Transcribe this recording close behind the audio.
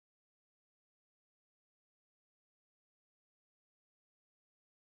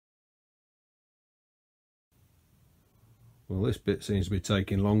Well, this bit seems to be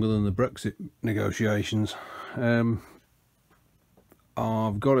taking longer than the Brexit negotiations. I've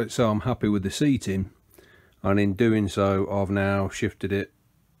got it so I'm happy with the seating, and in doing so I've now shifted it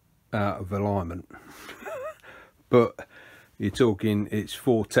out of alignment. But you're talking, it's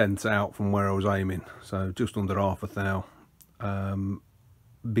 4/10 out from where I was aiming, so just under half a thou.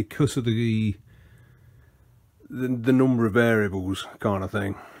 Because of the number of variables kind of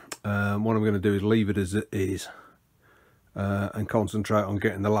thing, what I'm going to do is leave it as it is, and concentrate on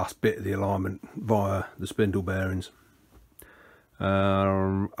getting the last bit of the alignment via the spindle bearings.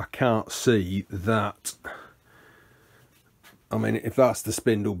 I can't see that. I mean, if that's the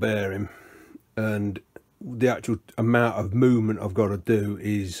spindle bearing and the actual amount of movement I've got to do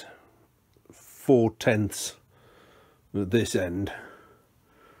is 4/10 at this end,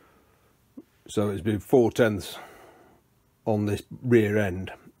 so it's been 4/10 on this rear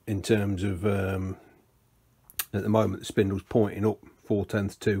end in terms of at the moment the spindle's pointing up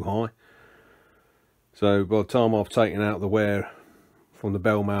 4/10 too high. So by the time I've taken out the wear from the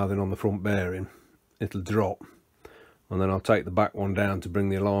bell mouthing on the front bearing, it'll drop, and then I'll take the back one down to bring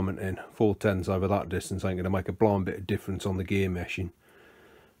the alignment in. 4/10 over that distance ain't going to make a blind bit of difference on the gear meshing.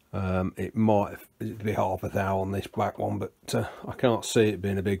 It might be half a thou on this back one, but I can't see it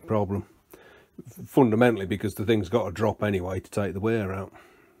being a big problem, fundamentally because the thing's got to drop anyway to take the wear out.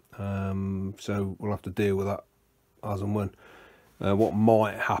 So we'll have to deal with that as and when. What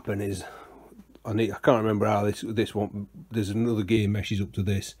might happen is I can't remember how this one, there's another gear meshes up to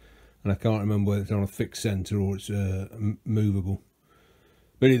this, and I can't remember whether it's on a fixed centre or it's movable.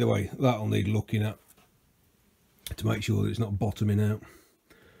 But either way, that'll need looking at to make sure that it's not bottoming out.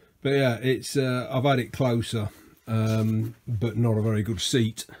 But yeah, it's I've had it closer, but not a very good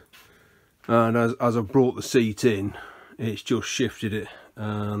seat. And as I've brought the seat in, it's just shifted it,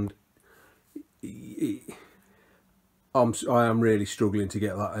 and I am really struggling to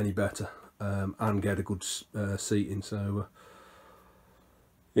get that any better, and get a good seating. So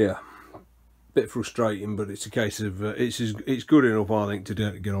yeah, bit frustrating, but it's a case of it's good enough, I think, to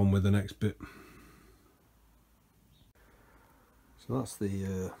get on with the next bit. So that's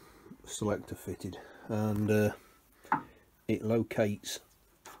the selector fitted, and it locates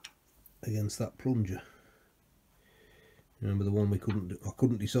against that plunger. Remember the one I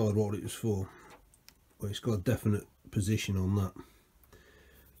couldn't decide what it was for, but it's got a definite position on that,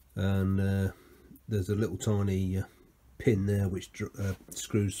 and there's a little tiny pin there which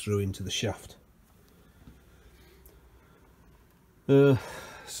screws through into the shaft. So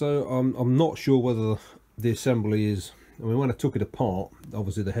I'm not sure whether the assembly is, I mean, when I took it apart,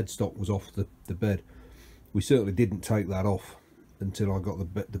 obviously the headstock was off the bed. We certainly didn't take that off until I got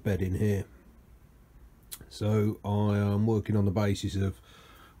the bed in here. So I am working on the basis of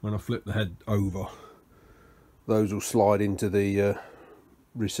when I flip the head over, those will slide into the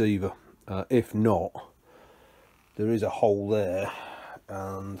receiver. If not, there is a hole there,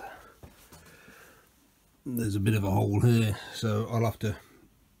 and there's a bit of a hole here, so I'll have to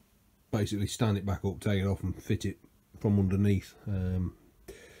basically stand it back up, take it off and fit it from underneath.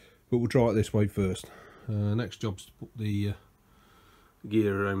 But we'll try it this way first. Next job's to put the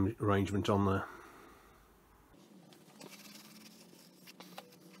gear arrangement on there.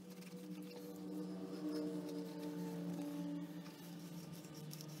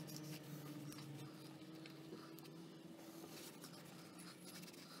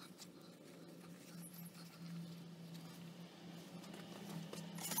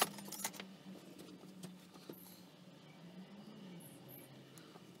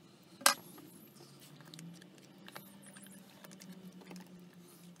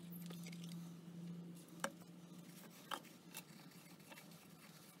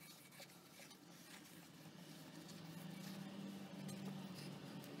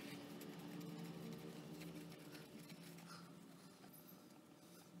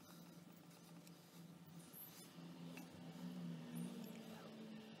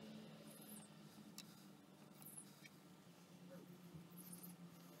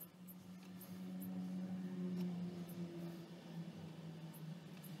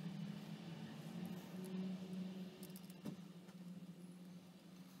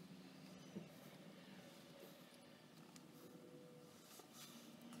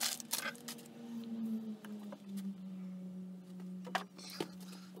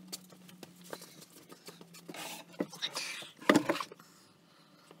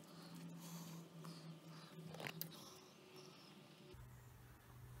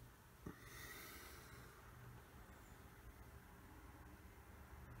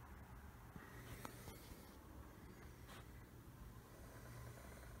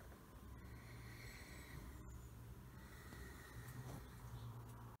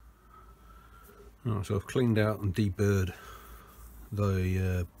 Right, so I've cleaned out and deburred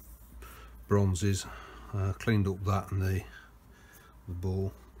the bronzes, cleaned up that and the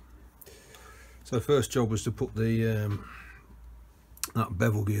ball. So first job was to put the that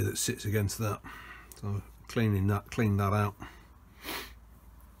bevel gear that sits against that. So cleaned that out.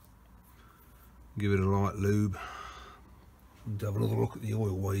 Give it a light lube. And have another look at the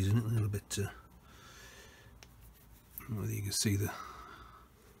oil ways in it a little bit. Whether you can see the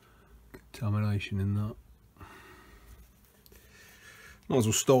contamination in that. Might as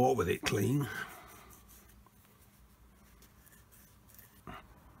well start with it clean.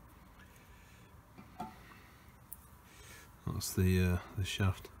 That's the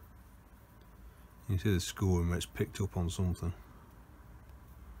shaft. You can see the scoring where it's picked up on something.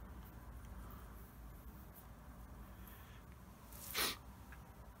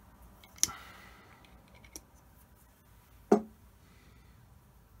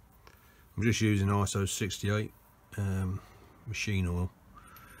 I'm just using ISO 68 machine oil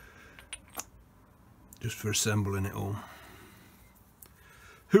just for assembling it all.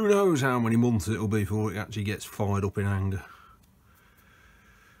 Who knows how many months it'll be before it actually gets fired up in anger.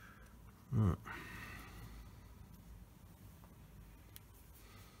 Right.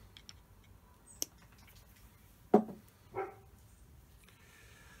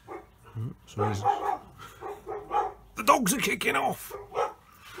 So the dogs are kicking off.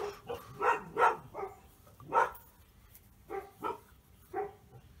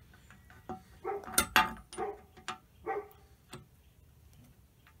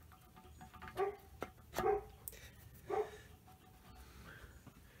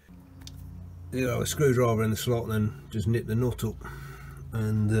 You know, a screwdriver in the slot and then just nip the nut up,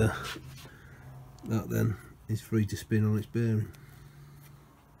 and that then is free to spin on its bearing.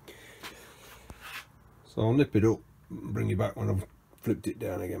 So I'll nip it up and bring you back when I've flipped it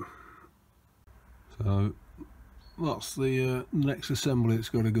down again. So that's the next assembly that's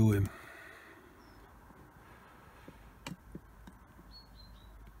got to go in.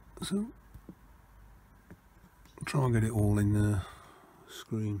 So I'll try and get it all in the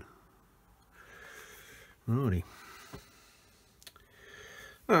screen. Alrighty.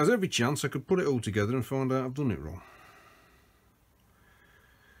 Now, there's every chance I could put it all together and find out I've done it wrong.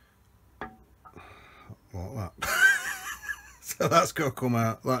 Like that. So that's got to come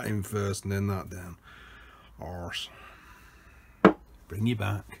out, that in first and then that down. Arse. Bring you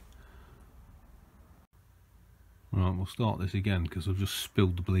back. Right, we'll start this again because I've just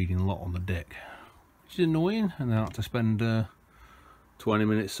spilled the bleeding lot on the deck. Which is annoying, and then I have to spend 20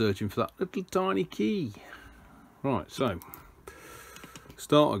 minutes searching for that little tiny key. Right, so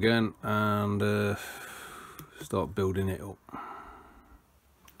start again and start building it up.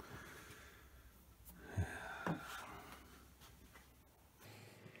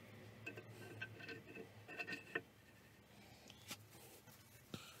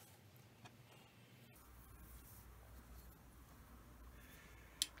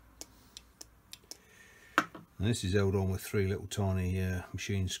 And this is held on with 3 little tiny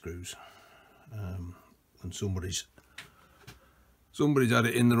machine screws. And somebody's had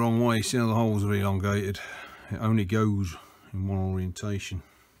it in the wrong way. See how the holes are elongated? It only goes in one orientation.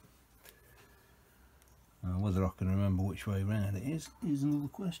 Whether I can remember which way round it is another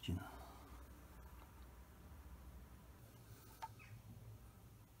question.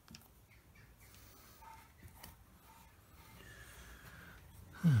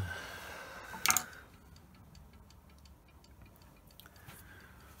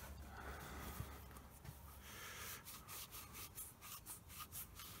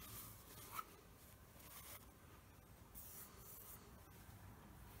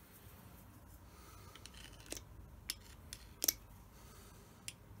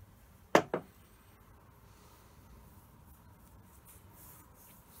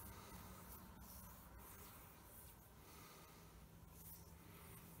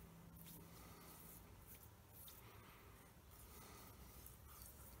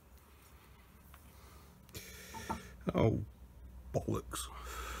 Oh, bollocks.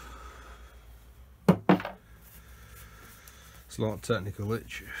 Slight technical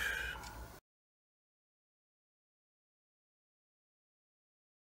glitch.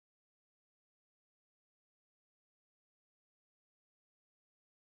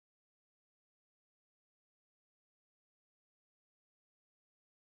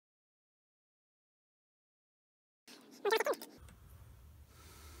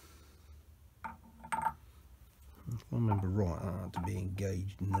 If I remember right, I had to be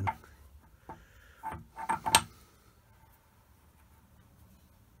engaged and then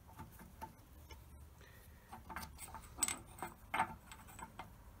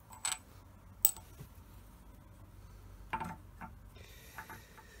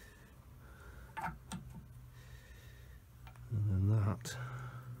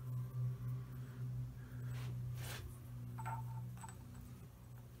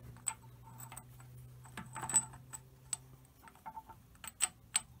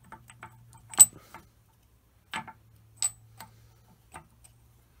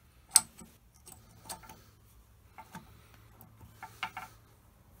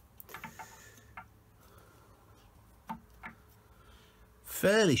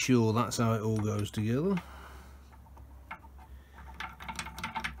fairly sure that's how it all goes together.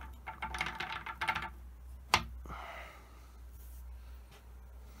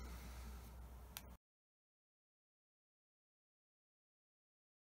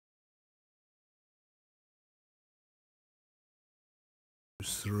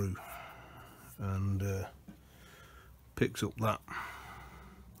 Through and picks up that,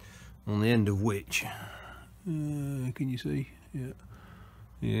 on the end of which can you see?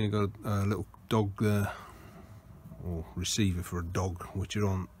 Yeah, got a little dog there, or receiver for a dog, which are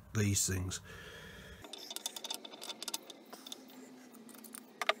on these things.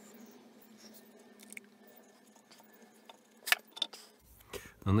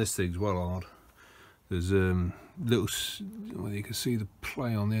 And this thing's well hard. There's little, well, you can see the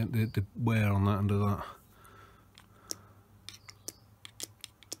play on the wear on that under that.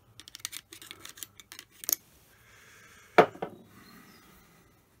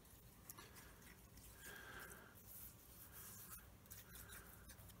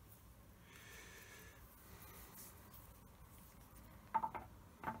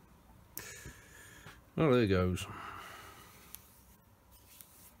 Oh, there it goes.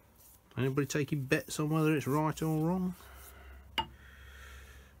 Anybody taking bets on whether it's right or wrong? I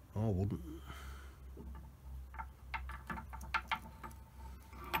wouldn't.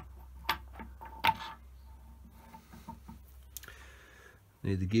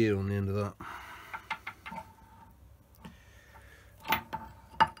 Need the gear on the end of that.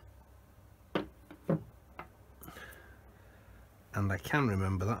 And I can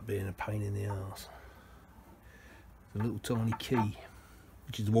remember that being a pain in the arse. A little tiny key,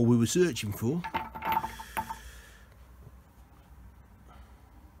 which is the one we were searching for.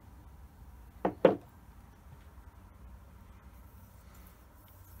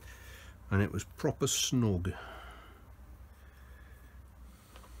 And it was proper snug.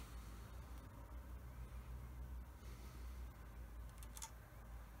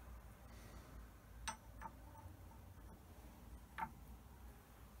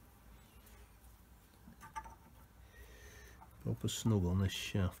 Proper snug on this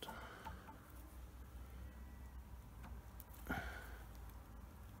shaft.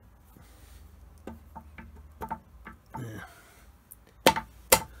 Yeah.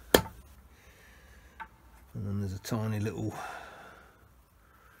 And then there's a tiny little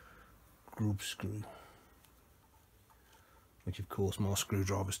grub screw, which of course my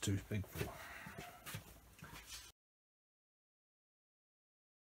screwdriver's too big for.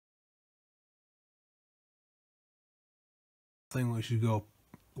 Thing which has got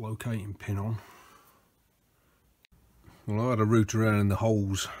a locating pin on. Well, I had a route around in the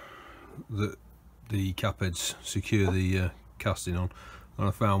holes that the cap heads secure the casting on, and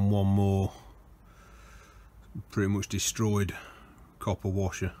I found one more pretty much destroyed copper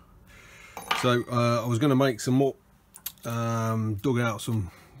washer. So I was going to make some more, dug out some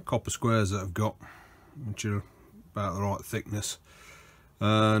copper squares that I've got, which are about the right thickness,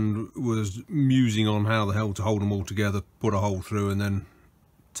 and was musing on how the hell to hold them all together, put a hole through and then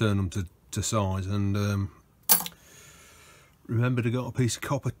turn them to size, and remembered I got a piece of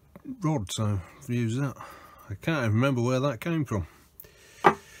copper rod, so I've used that. I can't even remember where that came from.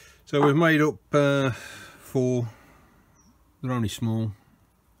 So we've made up 4. They're only small.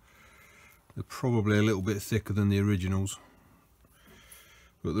 They're probably a little bit thicker than the originals,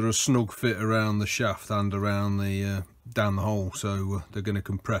 but they're a snug fit around the shaft and around the down the hole, so they're going to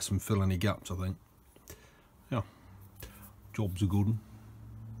compress and fill any gaps, I think. Yeah, job's a good one.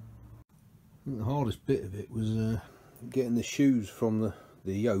 I think the hardest bit of it was getting the shoes from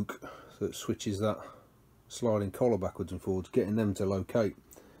the yoke that switches that sliding collar backwards and forwards, getting them to locate.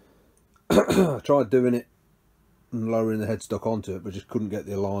 I tried doing it and lowering the headstock onto it, but just couldn't get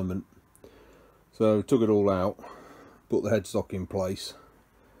the alignment. So took it all out, put the headstock in place,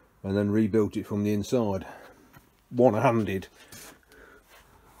 and then rebuilt it from the inside, one-handed,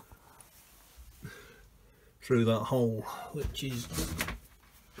 through that hole, which is,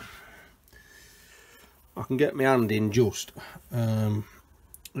 I can get my hand in just,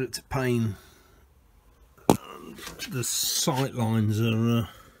 it's a pain. The sight lines are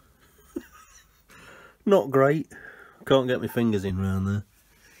not great. Can't get my fingers in around there.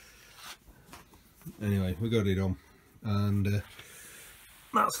 Anyway, we got it on, and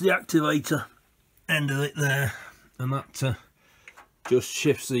that's the activator end of it there, and that just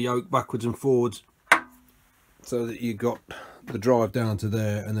shifts the yoke backwards and forwards so that you got the drive down to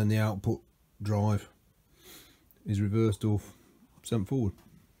there, and then the output drive is reversed or sent forward.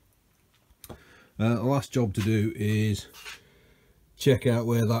 The last job to do is check out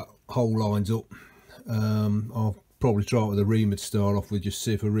where that hole lines up. I've probably try it with a reamer to start off with, just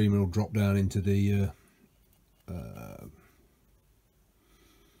see if a reamer will drop down into the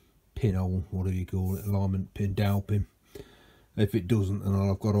pinhole, whatever you call it, alignment pin, dowel pin. If it doesn't, then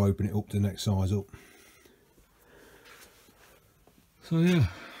I've got to open it up to the next size up. So yeah,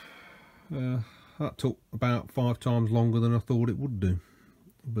 that took about 5 times longer than I thought it would do.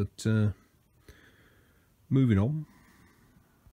 But moving on.